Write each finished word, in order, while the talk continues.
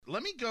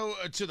Let me go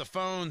to the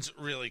phones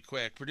really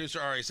quick. Producer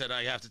Ari said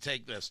I have to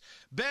take this.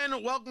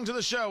 Ben, welcome to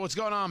the show. What's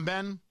going on,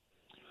 Ben?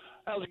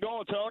 How's it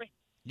going, Tony?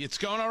 It's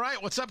going all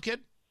right. What's up, kid?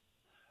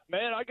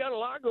 Man, I got a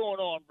lot going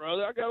on,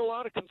 brother. I got a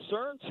lot of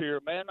concerns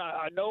here, man.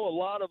 I know a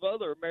lot of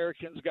other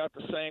Americans got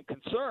the same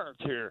concerns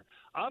here.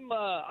 I'm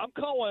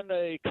calling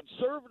a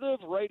conservative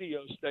radio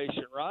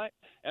station, right?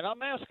 And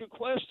I'm asking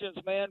questions,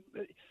 man.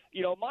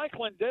 You know, Mike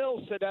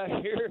Lindell sat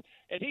out here,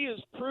 and he has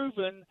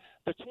proven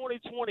the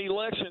 2020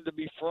 election to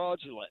be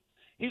fraudulent.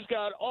 He's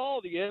got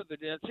all the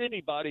evidence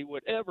anybody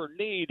would ever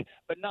need,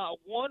 but not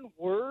one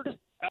word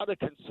out of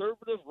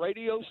conservative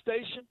radio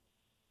station.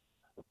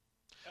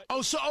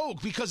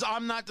 Because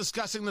I'm not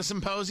discussing the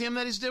symposium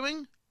that he's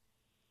doing?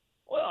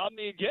 Well, I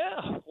mean,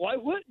 yeah. Why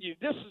wouldn't you?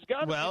 This has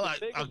got to be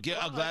the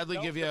biggest I'll gladly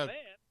give you. demand.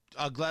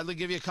 I'll gladly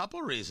give you a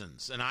couple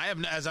reasons, and I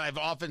have, as I've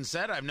often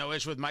said, I have no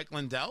issue with Mike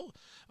Lindell.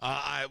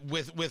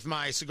 With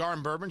my cigar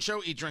and bourbon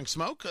show, Eat, Drink,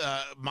 Smoke,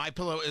 My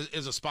Pillow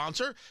is a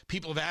sponsor.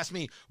 People have asked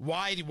me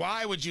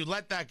why would you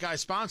let that guy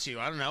sponsor you?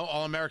 I don't know.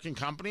 All American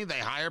company. They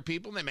hire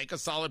people. They make a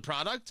solid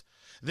product.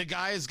 The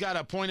guy's got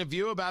a point of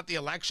view about the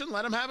election.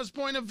 Let him have his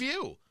point of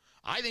view.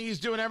 I think he's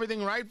doing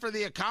everything right for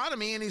the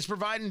economy, and he's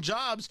providing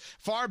jobs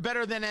far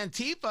better than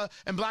Antifa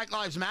and Black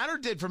Lives Matter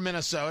did for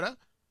Minnesota.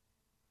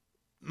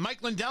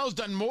 Mike Lindell's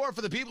done more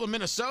for the people of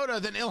Minnesota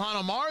than Ilhan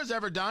Omar has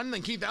ever done,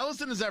 than Keith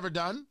Ellison has ever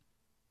done.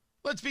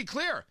 Let's be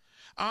clear.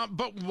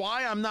 But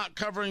why I'm not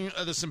covering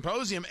the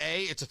symposium,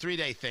 it's a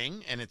 3-day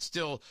thing, and it's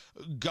still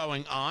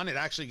going on. It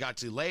actually got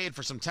delayed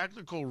for some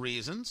technical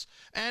reasons,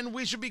 and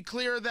we should be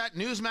clear that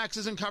Newsmax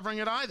isn't covering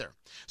it either.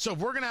 So if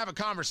we're going to have a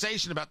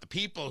conversation about the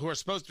people who are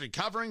supposed to be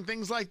covering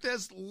things like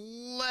this,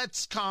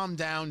 let's calm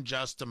down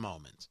just a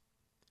moment.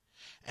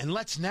 And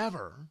let's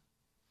never,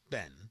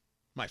 Ben,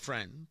 my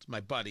friend,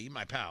 my buddy,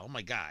 my pal,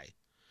 my guy,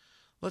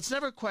 let's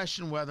never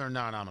question whether or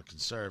not I'm a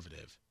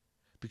conservative,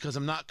 because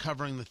I'm not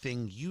covering the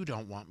thing you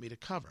don't want me to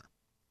cover.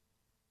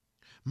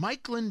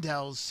 Mike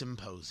Lindell's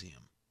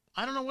symposium.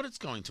 I don't know what it's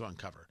going to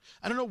uncover.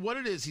 I don't know what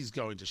it is he's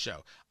going to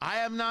show. I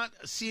have not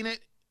seen it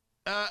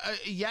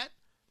yet.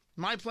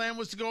 My plan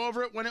was to go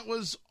over it when it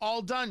was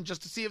all done,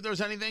 just to see if there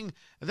was anything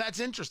that's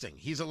interesting.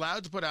 He's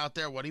allowed to put out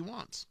there what he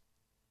wants.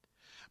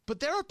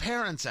 But there are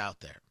parents out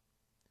there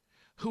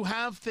who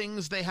have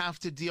things they have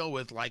to deal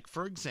with, like,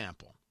 for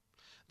example,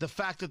 the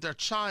fact that their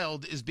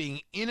child is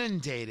being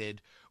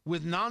inundated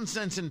with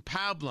nonsense and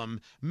pablum,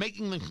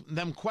 making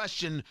them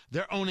question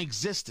their own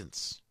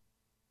existence.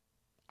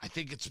 I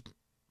think it's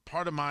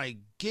part of my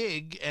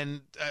gig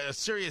and a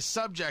serious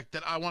subject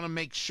that I want to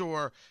make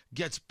sure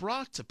gets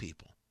brought to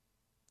people.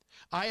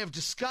 I have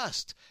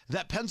discussed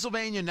that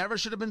Pennsylvania never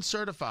should have been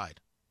certified.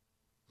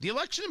 The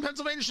election in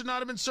Pennsylvania should not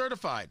have been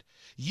certified.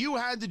 You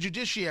had the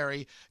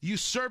judiciary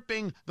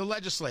usurping the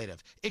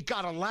legislative. It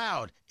got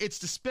allowed. It's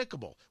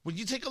despicable. When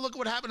you take a look at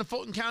what happened in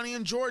Fulton County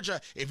in Georgia,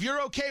 if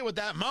you're okay with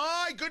that,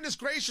 my goodness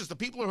gracious, the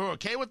people who are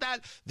okay with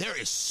that, there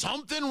is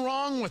something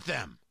wrong with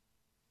them.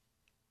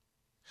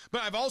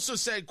 But I've also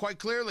said quite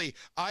clearly,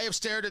 I have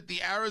stared at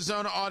the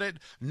Arizona audit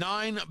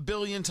 9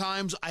 billion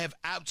times. I have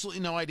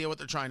absolutely no idea what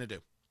they're trying to do.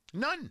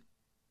 None.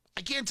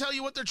 I can't tell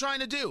you what they're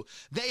trying to do.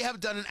 They have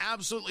done an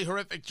absolutely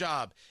horrific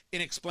job in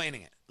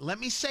explaining it.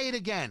 Let me say it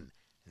again.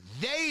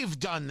 They've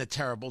done the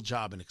terrible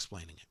job in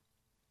explaining it.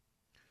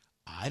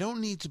 I don't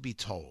need to be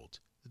told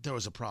that there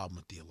was a problem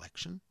with the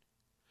election.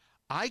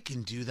 I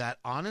can do that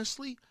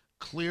honestly,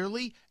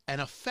 clearly,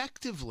 and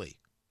effectively.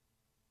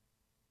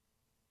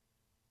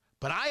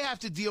 But I have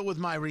to deal with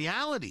my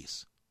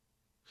realities.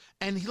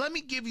 And let me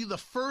give you the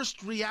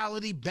first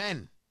reality,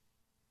 Ben.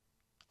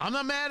 I'm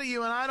not mad at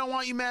you, and I don't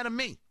want you mad at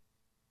me.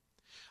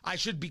 I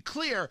should be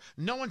clear,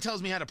 no one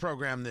tells me how to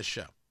program this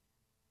show.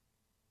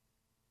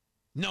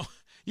 No,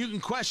 you can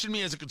question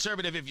me as a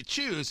conservative if you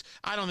choose.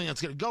 I don't think that's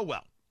going to go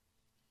well.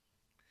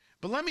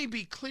 But let me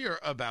be clear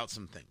about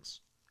some things.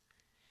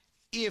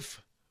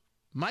 If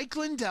Mike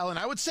Lindell, and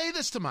I would say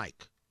this to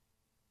Mike,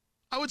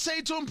 I would say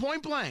it to him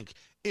point blank.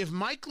 If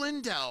Mike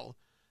Lindell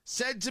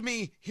said to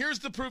me, here's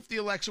the proof the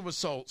election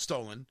was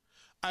stolen,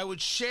 I would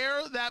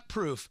share that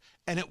proof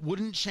and it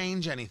wouldn't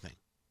change anything.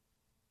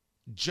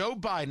 Joe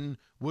Biden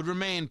would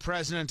remain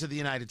president of the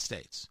United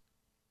States.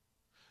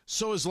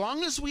 So as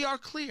long as we are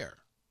clear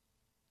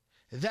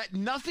that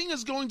nothing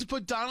is going to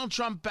put Donald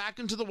Trump back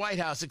into the White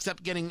House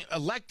except getting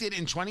elected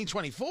in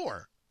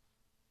 2024,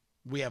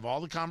 we have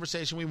all the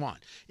conversation we want.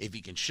 If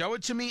he can show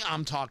it to me,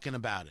 I'm talking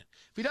about it.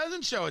 If he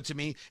doesn't show it to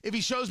me, if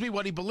he shows me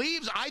what he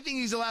believes, I think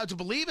he's allowed to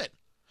believe it.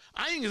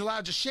 I think he's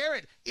allowed to share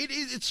it.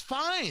 It's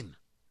fine.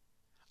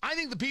 I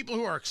think the people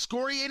who are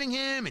excoriating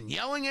him and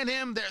yelling at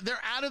him, they're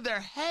out of their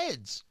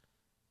heads.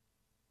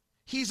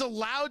 He's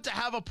allowed to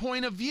have a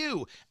point of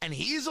view, and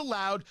he's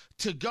allowed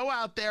to go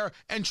out there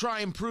and try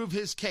and prove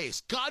his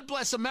case. God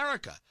bless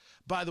America.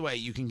 By the way,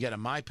 you can get a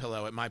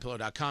MyPillow at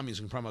MyPillow.com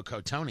using promo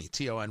code Tony,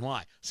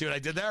 Tony. See what I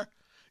did there?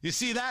 You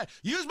see that?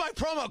 Use my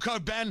promo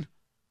code, Ben.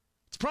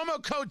 It's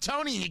promo code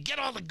Tony, and you get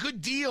all the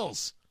good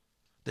deals.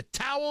 The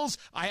towels,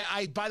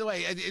 by the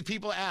way, if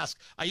people ask,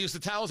 I use the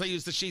towels, I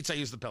use the sheets, I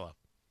use the pillow.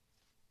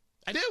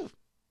 I do.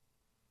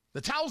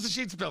 The towels, the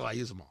sheets, the pillow, I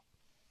use them all.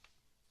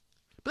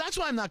 But that's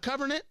why I'm not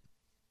covering it.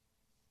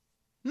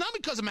 Not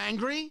because I'm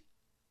angry.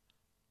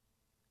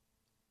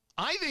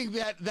 I think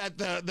that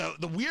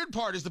the weird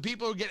part is the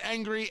people who get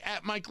angry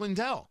at Mike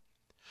Lindell.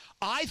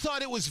 I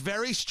thought it was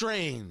very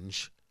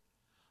strange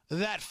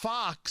that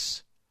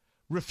Fox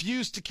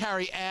refused to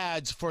carry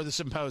ads for the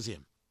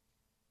symposium.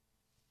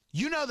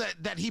 You know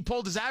that he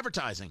pulled his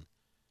advertising.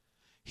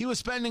 He was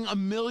spending $1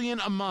 million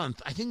a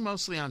month, I think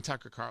mostly on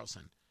Tucker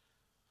Carlson.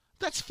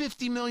 That's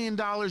 $50 million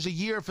a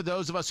year for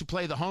those of us who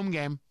play the home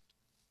game.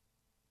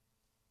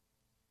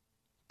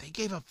 They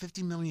gave up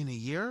 $50 million a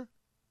year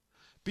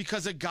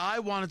because a guy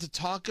wanted to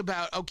talk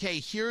about, okay,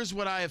 here's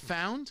what I have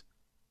found.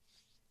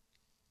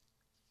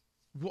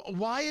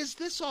 Why is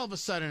this all of a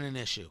sudden an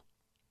issue?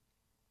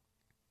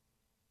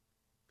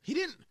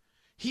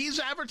 He's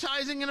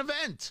advertising an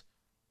event.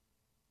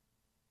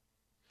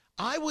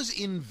 I was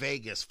in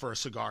Vegas for a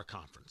cigar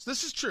conference.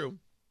 This is true.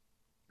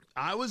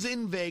 I was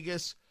in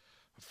Vegas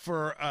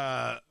for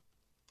a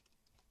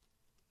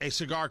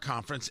cigar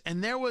conference,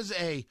 and there was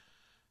a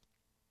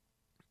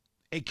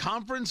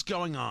conference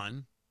going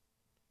on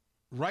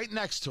right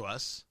next to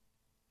us.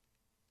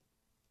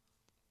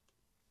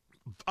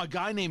 A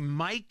guy named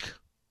Mike.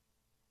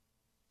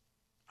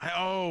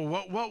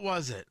 What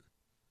was it?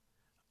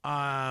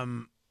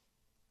 What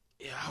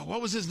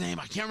was his name?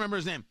 I can't remember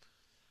his name.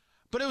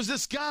 But it was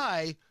this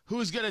guy who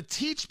was going to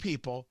teach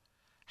people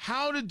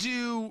how to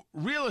do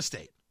real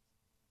estate.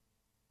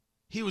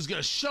 He was going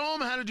to show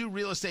them how to do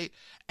real estate,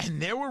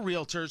 and there were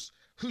realtors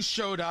who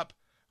showed up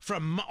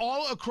from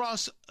all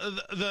across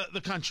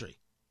the country.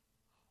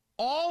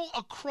 All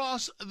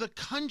across the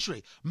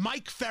country.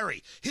 Mike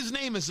Ferry. His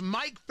name is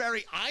Mike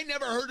Ferry. I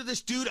never heard of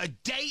this dude a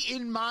day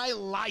in my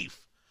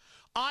life.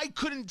 I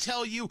couldn't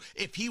tell you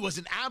if he was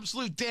an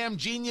absolute damn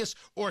genius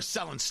or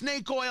selling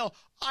snake oil.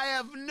 I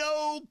have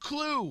no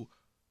clue.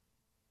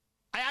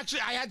 I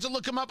had to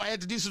look him up. I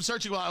had to do some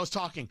searching while I was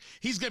talking.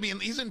 He's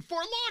in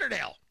Fort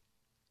Lauderdale.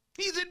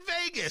 He's in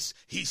Vegas.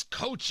 He's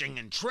coaching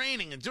and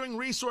training and doing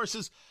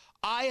resources.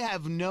 I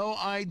have no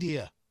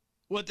idea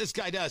what this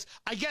guy does.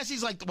 I guess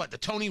he's like the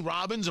Tony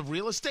Robbins of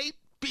real estate?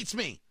 Beats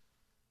me.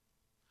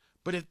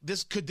 But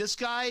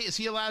is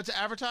he allowed to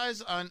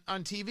advertise on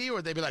TV, or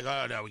would they be like,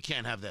 oh no, we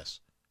can't have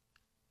this?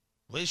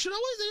 Well,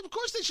 of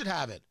course they should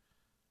have it.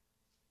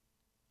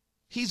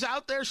 He's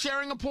out there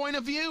sharing a point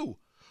of view.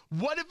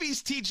 What if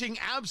he's teaching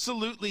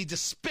absolutely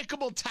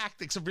despicable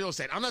tactics of real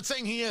estate? I'm not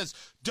saying he is.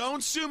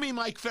 Don't sue me,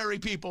 Mike Ferry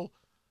people.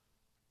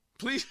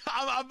 Please,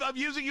 I'm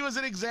using you as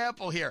an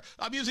example here.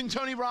 I'm using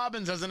Tony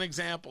Robbins as an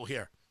example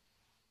here.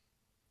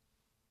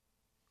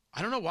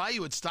 I don't know why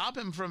you would stop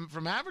him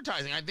from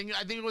advertising. I think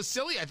it was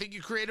silly. I think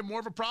you created more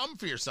of a problem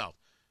for yourself.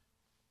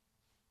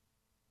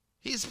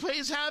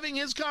 He's having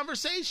his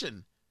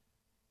conversation.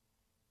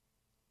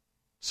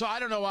 So I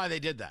don't know why they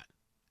did that.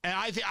 And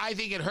I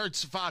think it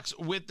hurts Fox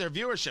with their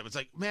viewership. It's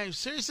like, man,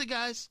 seriously,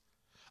 guys?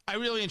 I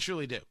really and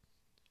truly do.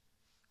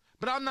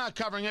 But I'm not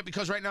covering it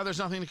because right now there's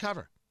nothing to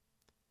cover.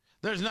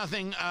 There's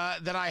nothing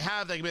that I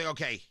have that can be like,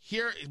 okay,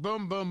 here,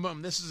 boom, boom,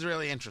 boom. This is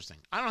really interesting.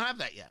 I don't have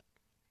that yet.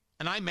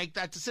 And I make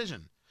that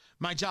decision.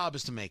 My job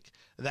is to make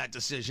that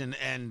decision,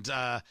 and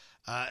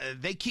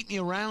they keep me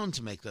around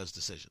to make those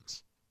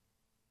decisions.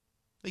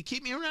 They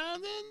keep me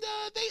around, and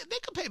they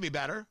could pay me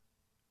better.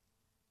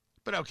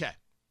 But okay.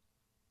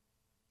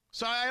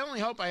 So I only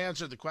hope I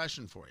answered the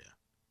question for you.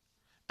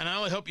 And I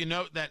only hope you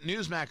note that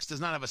Newsmax does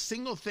not have a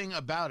single thing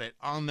about it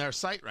on their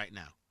site right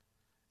now,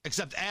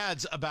 except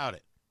ads about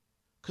it,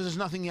 because there's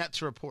nothing yet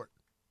to report.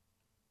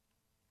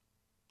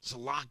 There's a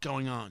lot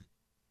going on.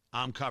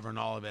 I'm covering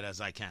all of it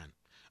as I can.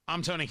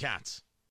 I'm Tony Katz.